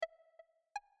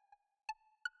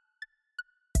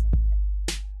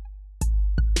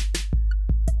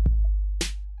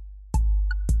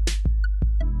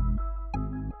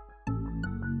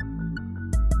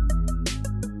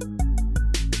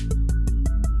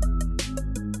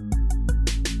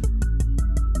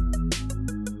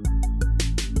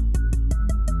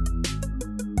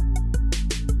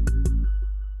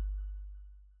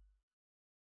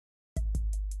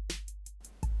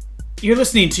You're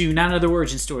listening to Not Another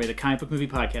Origin Story, the comic book movie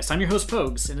podcast. I'm your host,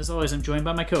 Pogues, and as always, I'm joined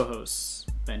by my co-host,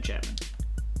 Ben Chapman.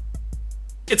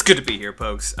 It's good to be here,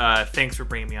 Pogues. Thanks for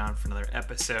bringing me on for another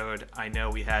episode. I know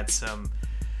we had some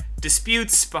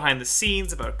disputes behind the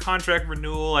scenes about contract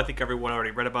renewal. I think everyone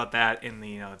already read about that in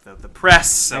the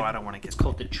press, so I don't want to get... It's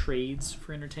called the trades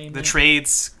for entertainment. The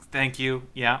trades, thank you,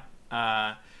 yeah.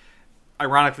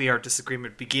 Ironically, our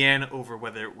disagreement began over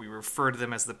whether we refer to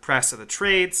them as the press or the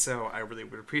trades, so I really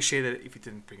would appreciate it if you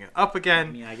didn't bring it up again.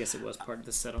 I mean, I guess it was part of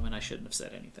the settlement. I shouldn't have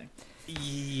said anything.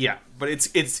 Yeah, but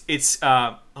it's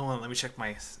hold on, let me check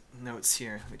my notes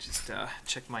here. Let me just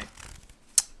check my...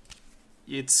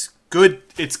 It's good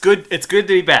to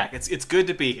be back. It's good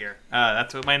to be here.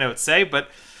 That's what my notes say, but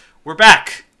we're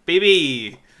back,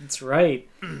 baby. That's right.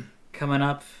 Coming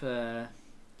up,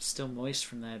 still moist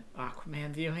from that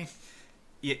Aquaman viewing.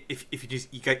 Yeah, if you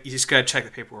just gotta check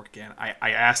the paperwork again. I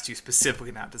asked you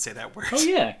specifically not to say that word. Oh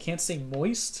yeah, can't say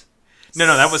moist. No,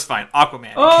 that was fine.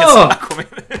 Aquaman. Oh! You can't say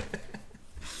Aquaman.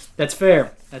 That's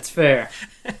fair.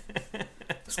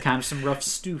 It's kind of some rough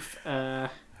stoof.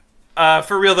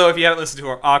 For real though, if you haven't listened to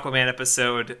our Aquaman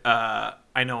episode,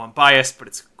 I know I'm biased, but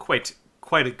it's quite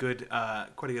a good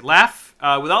laugh.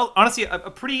 With honestly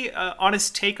a pretty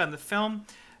honest take on the film.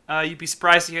 You'd be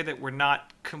surprised to hear that we're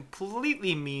not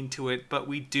completely mean to it, but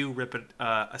we do rip it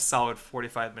a solid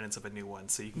 45 minutes of a new one,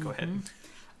 so you can go ahead and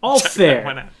all fair.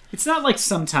 Why not? It's not like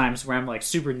sometimes where I'm like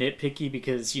super nitpicky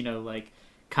because, you know, like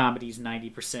comedy's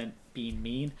 90% being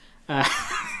mean.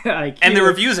 And the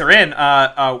reviews are in.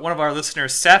 One of our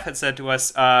listeners, Seth, had said to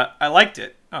us, I liked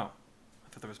it. Oh, I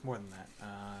thought there was more than that.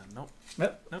 Nope.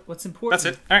 What's important?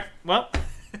 That's it. All right, well.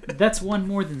 That's one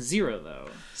more than zero, though.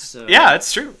 So, yeah,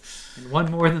 it's true. And one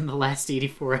more than the last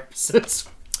 84 episodes.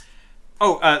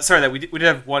 Oh, sorry, that we did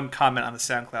have one comment on the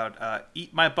SoundCloud.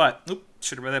 Eat my butt. Oop,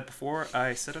 should have read that before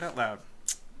I said it out loud.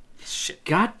 Shit.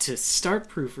 Got to start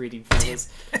proofreading, fellas.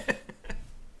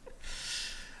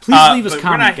 Please leave us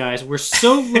comments, guys. We're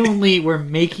so lonely, we're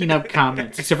making up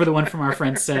comments, except for the one from our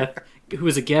friend Seth, who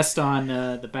was a guest on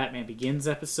the Batman Begins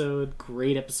episode.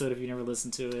 Great episode if you never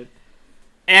listened to it.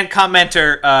 And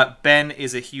commenter, Ben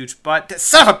is a huge butt.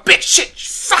 Son of a bitch! Shit!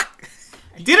 Fuck!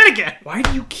 I did it again! Why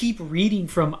do you keep reading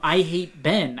from I Hate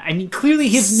Ben? I mean, clearly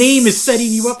his name is setting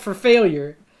you up for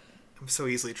failure. I'm so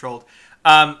easily trolled.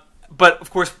 But, of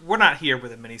course, we're not here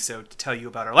with a mini-sode to tell you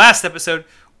about our last episode.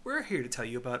 We're here to tell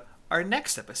you about our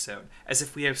next episode, as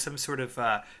if we have some sort of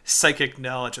psychic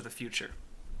knowledge of the future.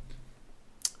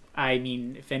 I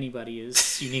mean, if anybody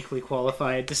is uniquely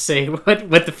qualified to say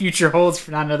what the future holds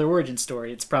for Not Another Origin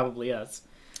Story, it's probably us.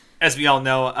 As we all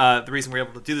know, the reason we're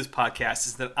able to do this podcast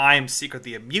is that I am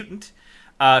secretly a mutant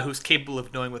who's capable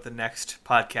of knowing what the next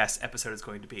podcast episode is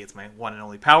going to be. It's my one and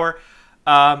only power.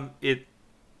 It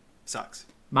sucks.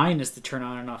 Mine is to turn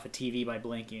on and off a TV by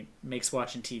blinking. Makes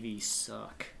watching TV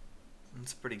suck.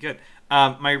 That's pretty good.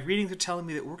 My readings are telling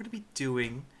me that we're going to be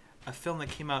doing a film that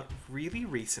came out really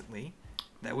recently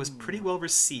that was pretty well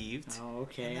received. Oh,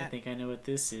 okay. I think I know what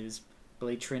this is.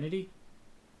 Blade Trinity?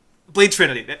 Blade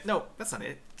Trinity. No, that's not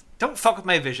it. Don't fuck with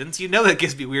my visions. You know that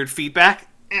gives me weird feedback.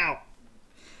 Ow.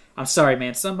 I'm sorry,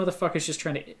 man. Some motherfucker's just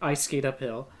trying to ice skate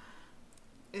uphill.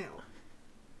 Ew.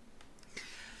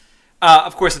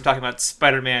 Of course, I'm talking about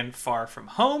Spider-Man Far From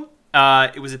Home.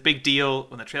 It was a big deal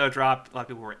when the trailer dropped. A lot of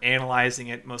people were analyzing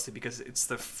it, mostly because it's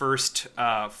the first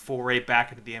foray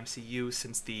back into the MCU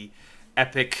since the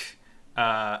epic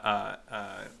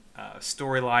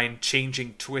storyline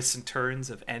changing twists and turns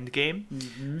of Endgame.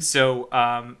 Mm-hmm.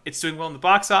 So it's doing well in the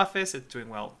box office. It's doing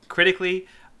well critically.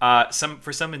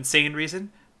 For some insane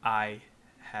reason, I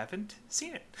haven't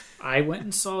seen it. I went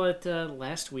and saw it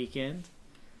last weekend,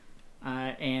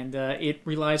 and it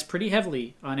relies pretty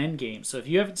heavily on Endgame. So if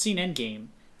you haven't seen Endgame,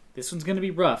 this one's going to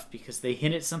be rough because they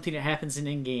hint at something that happens in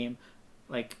Endgame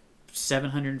like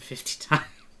 750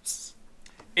 times.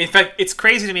 In fact, it's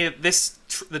crazy to me that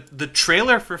the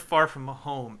trailer for Far From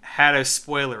Home had a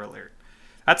spoiler alert.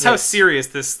 That's how serious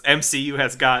this MCU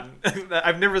has gotten. I don't think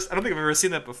I've ever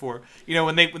seen that before. You know,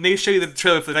 when they show you the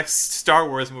trailer for the next Star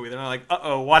Wars movie, they're not like,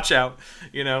 "Uh-oh, watch out,"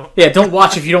 you know? Yeah, don't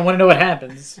watch if you don't want to know what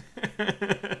happens.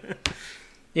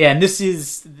 Yeah, and this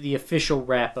is the official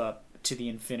wrap-up to the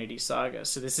Infinity Saga.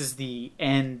 So this is the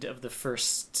end of the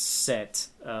first set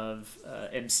of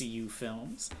MCU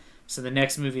films. So the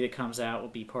next movie that comes out will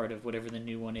be part of whatever the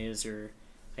new one is, or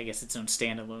I guess its own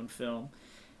standalone film.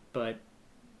 But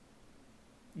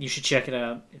you should check it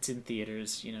out. It's in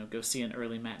theaters. You know, go see an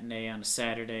early matinee on a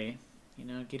Saturday. You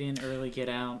know, get in early, get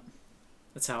out.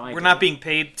 That's how I. We're not being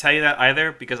paid to tell you that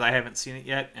either because I haven't seen it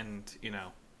yet, and you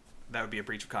know, that would be a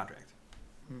breach of contract.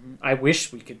 Mm-hmm. I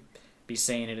wish we could be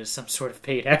saying it as some sort of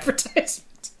paid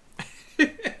advertisement.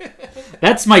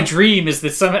 That's my dream. Is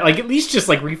that some like at least just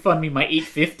like refund me my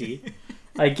 $8.50?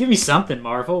 Like give me something,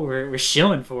 Marvel. We're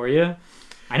shilling for you.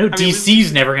 I know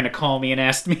DC's never gonna call me and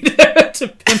ask me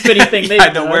to pimp anything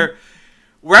they've done.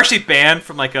 We're actually banned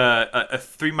from like a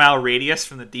 3-mile radius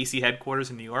from the DC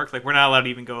headquarters in New York. Like we're not allowed to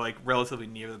even go like relatively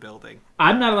near the building.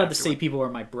 I'm not allowed to say people are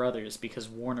my brothers because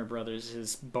Warner Brothers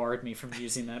has barred me from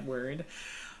using that word.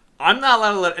 I'm not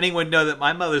allowed to let anyone know that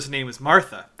my mother's name is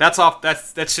Martha. That's off.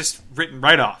 That's just written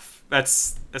right off.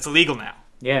 That's illegal now.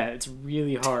 Yeah, it's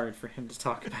really hard for him to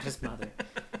talk about his mother.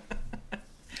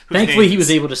 Thankfully, he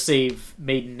was able to save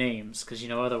maiden names because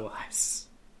otherwise.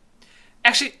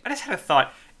 Actually, I just had a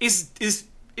thought. Is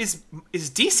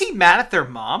DC mad at their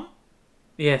mom?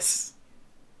 Yes.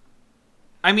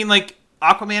 I mean, like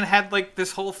Aquaman had like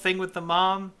this whole thing with the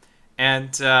mom.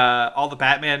 And all the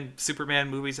Batman, Superman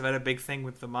movies have had a big thing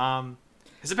with the mom.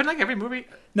 Has it been like every movie?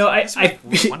 No,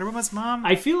 Wonder Woman's mom?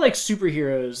 I feel like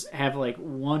superheroes have like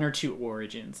one or two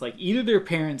origins. Like either their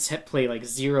parents play like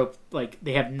zero, like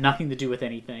they have nothing to do with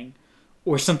anything,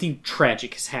 or something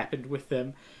tragic has happened with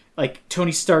them. Like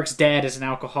Tony Stark's dad is an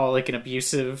alcoholic and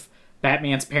abusive.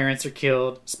 Batman's parents are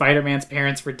killed. Spider-Man's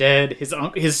parents were dead.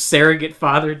 His surrogate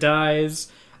father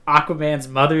dies. Aquaman's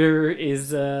mother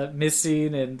is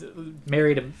missing and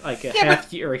married a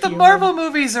half year. The Marvel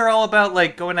movies are all about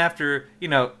like going after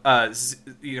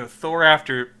Thor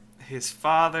after his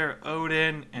father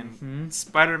Odin, and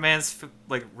Spider-Man's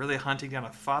like really hunting down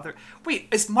a father. Wait,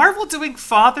 is Marvel doing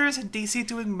fathers and DC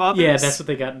doing mothers? Yeah, that's what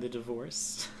they got in the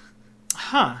divorce.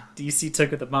 Huh? DC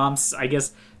took the mom's. I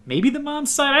guess maybe the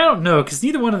mom's side. I don't know because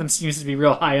neither one of them seems to be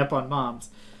real high up on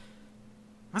moms.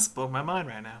 That's blowing my mind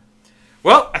right now.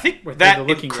 Well, I think that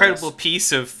incredible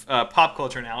piece of pop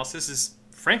culture analysis is,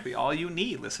 frankly, all you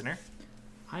need, listener.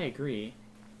 I agree.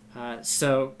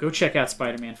 So go check out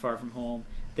Spider-Man Far From Home.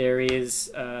 There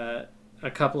is a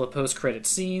couple of post-credit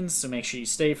scenes, so make sure you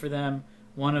stay for them.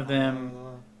 One of them,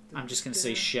 I'm just going to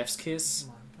say Chef's Kiss,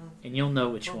 and you'll know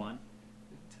which one.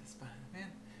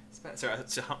 Sorry,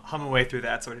 let's hum away through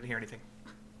that so I didn't hear anything.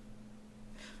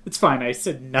 It's fine, I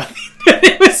said nothing.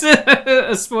 It was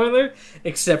a spoiler,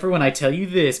 except for when I tell you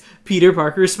this. Peter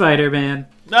Parker Spider-Man.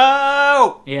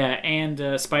 No! Yeah,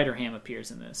 and Spider-Ham appears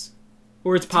in this.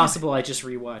 Or it's possible I just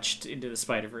rewatched Into the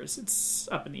Spider-Verse. It's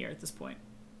up in the air at this point.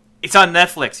 It's on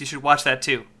Netflix. You should watch that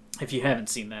too. If you haven't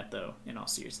seen that, though, in all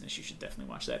seriousness, you should definitely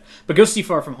watch that. But go see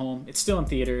Far From Home. It's still in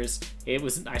theaters.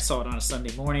 I saw it on a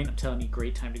Sunday morning. I'm telling you,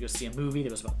 great time to go see a movie. There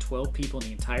was about 12 people in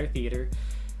the entire theater.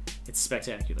 It's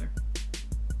spectacular.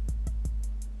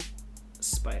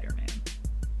 Spider-Man.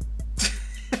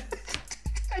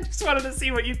 I just wanted to see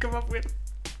what you'd come up with.